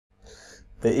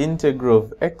the integral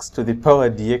of x to the power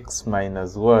dx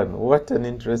minus 1. What an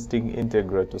interesting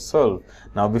integral to solve.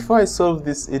 Now, before I solve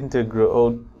this integral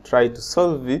or try to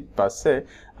solve it per se,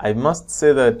 I must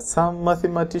say that some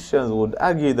mathematicians would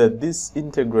argue that this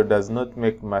integral does not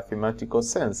make mathematical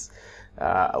sense.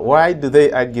 Why do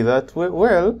they argue that way?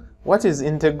 Well, what is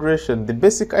integration? The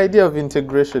basic idea of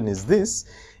integration is this.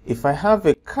 If I have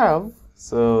a curve,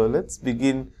 so let's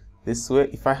begin this way.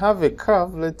 If I have a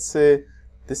curve, let's say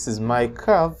this is my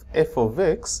curve, f of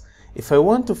x. If I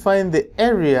want to find the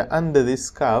area under this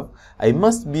curve, I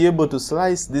must be able to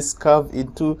slice this curve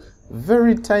into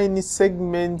very tiny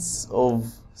segments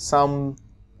of some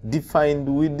defined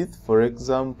width, for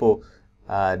example,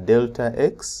 delta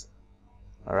x.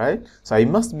 Alright, so I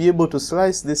must be able to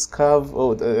slice this curve,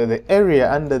 or the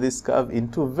area under this curve,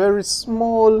 into very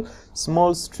small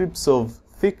strips of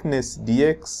thickness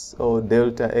dx or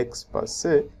delta x per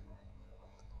se.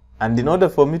 And in order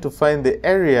for me to find the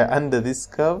area under this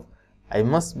curve, I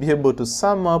must be able to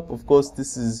sum up, of course,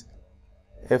 this is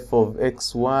f of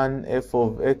x1, f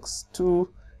of x2,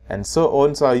 and so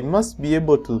on. So I must be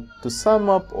able to sum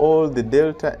up all the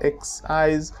delta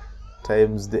xi's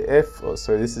times the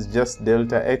this is just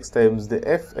delta x times the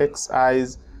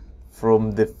fxi's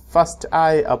from the first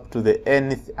I up to the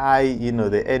nth I,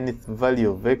 the nth value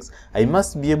of x. I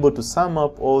must be able to sum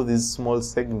up all these small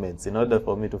segments in order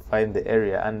for me to find the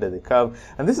area under the curve.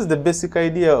 And this is the basic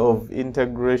idea of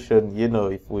integration,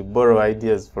 if we borrow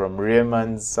ideas from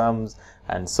Riemann's sums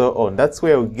and so on. That's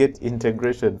where we get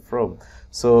integration from.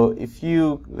 So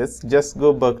let's just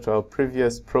go back to our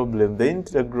previous problem, the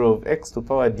integral of x to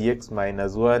power dx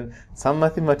minus 1. Some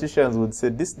mathematicians would say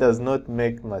this does not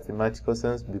make mathematical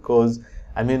sense because,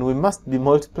 we must be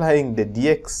multiplying the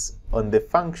dx on the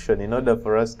function in order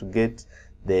for us to get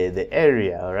the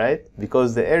area, alright?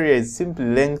 Because the area is simply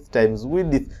length times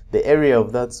width, the area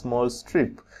of that small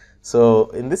strip. So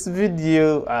in this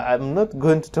video, I'm not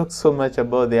going to talk so much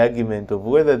about the argument of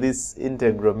whether this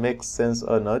integral makes sense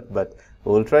or not, but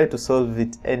we'll try to solve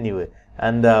it anyway.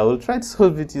 And we'll try to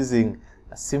solve it using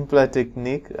a simpler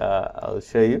technique. I'll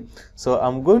show you. So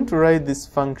I'm going to write this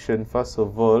function first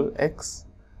of all, x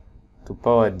to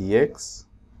power dx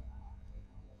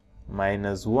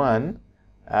minus 1.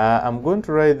 I'm going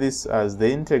to write this as the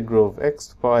integral of x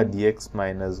to power dx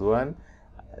minus 1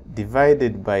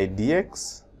 divided by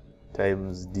dx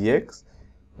times dx.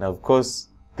 Now, of course,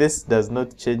 this does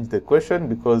not change the question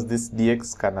because this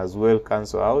dx can as well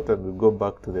cancel out and we'll go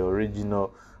back to the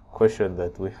original question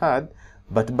that we had.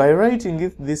 But by writing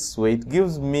it this way, it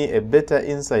gives me a better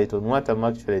insight on what I'm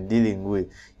actually dealing with.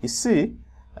 You see,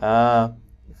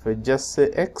 if I just say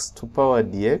x to power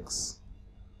dx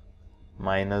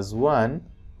minus 1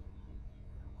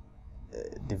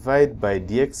 divide by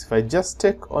dx, if I just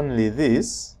take only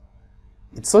this,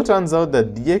 it so turns out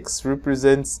that dx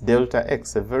represents delta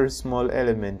x, a very small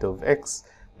element of x,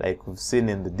 like we've seen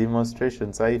in the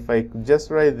demonstration. So if I could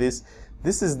just write this,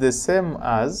 this is the same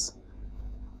as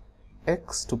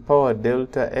x to power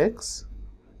delta x,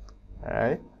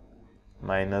 alright,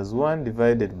 minus 1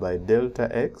 divided by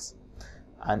delta x.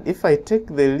 And if I take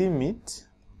the limit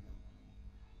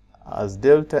as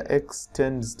delta x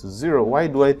tends to 0, why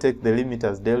do I take the limit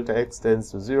as delta x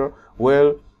tends to 0?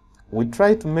 Well, we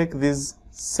try to make these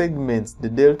segments, the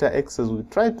delta x's, we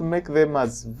try to make them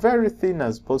as very thin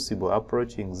as possible,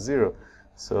 approaching 0.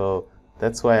 So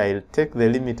that's why I take the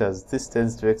limit as this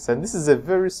tends to x, and this is a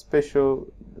very special,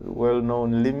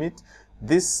 well-known limit.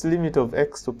 This limit of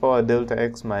x to power delta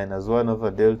x minus 1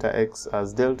 over delta x,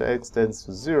 as delta x tends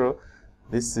to 0,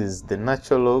 this is the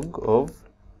natural log of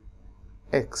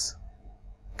x,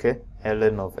 okay,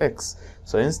 ln of x.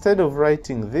 So instead of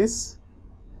writing this,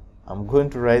 I'm going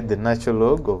to write the natural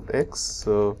log of x.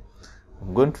 So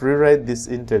I'm going to rewrite this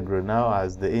integral now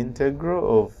as the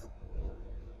integral of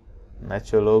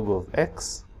natural log of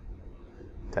x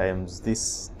times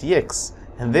this dx.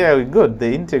 And there we go,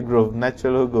 the integral of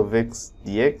natural log of x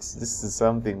dx. This is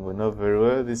something we know very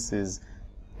well. This is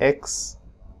x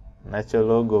natural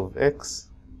log of x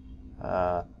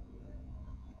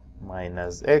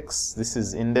minus x. This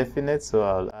is indefinite, so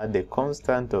I'll add a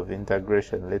constant of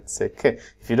integration, let's say k.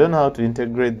 If you don't know how to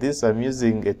integrate this, I'm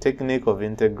using a technique of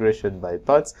integration by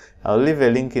parts. I'll leave a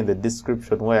link in the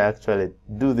description where I actually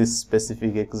do this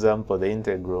specific example, the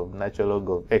integral of natural log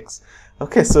of x.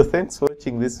 Okay, so thanks for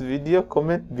watching this video.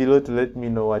 Comment below to let me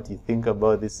know what you think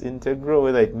about this integral,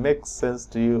 whether it makes sense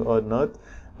to you or not.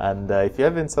 And if you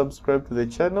haven't subscribed to the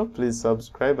channel, please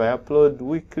subscribe. I upload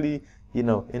weekly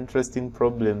interesting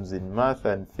problems in math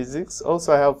and physics.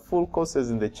 Also, I have full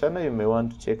courses in the channel. You may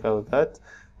want to check out that.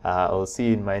 I'll see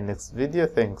you in my next video.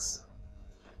 Thanks.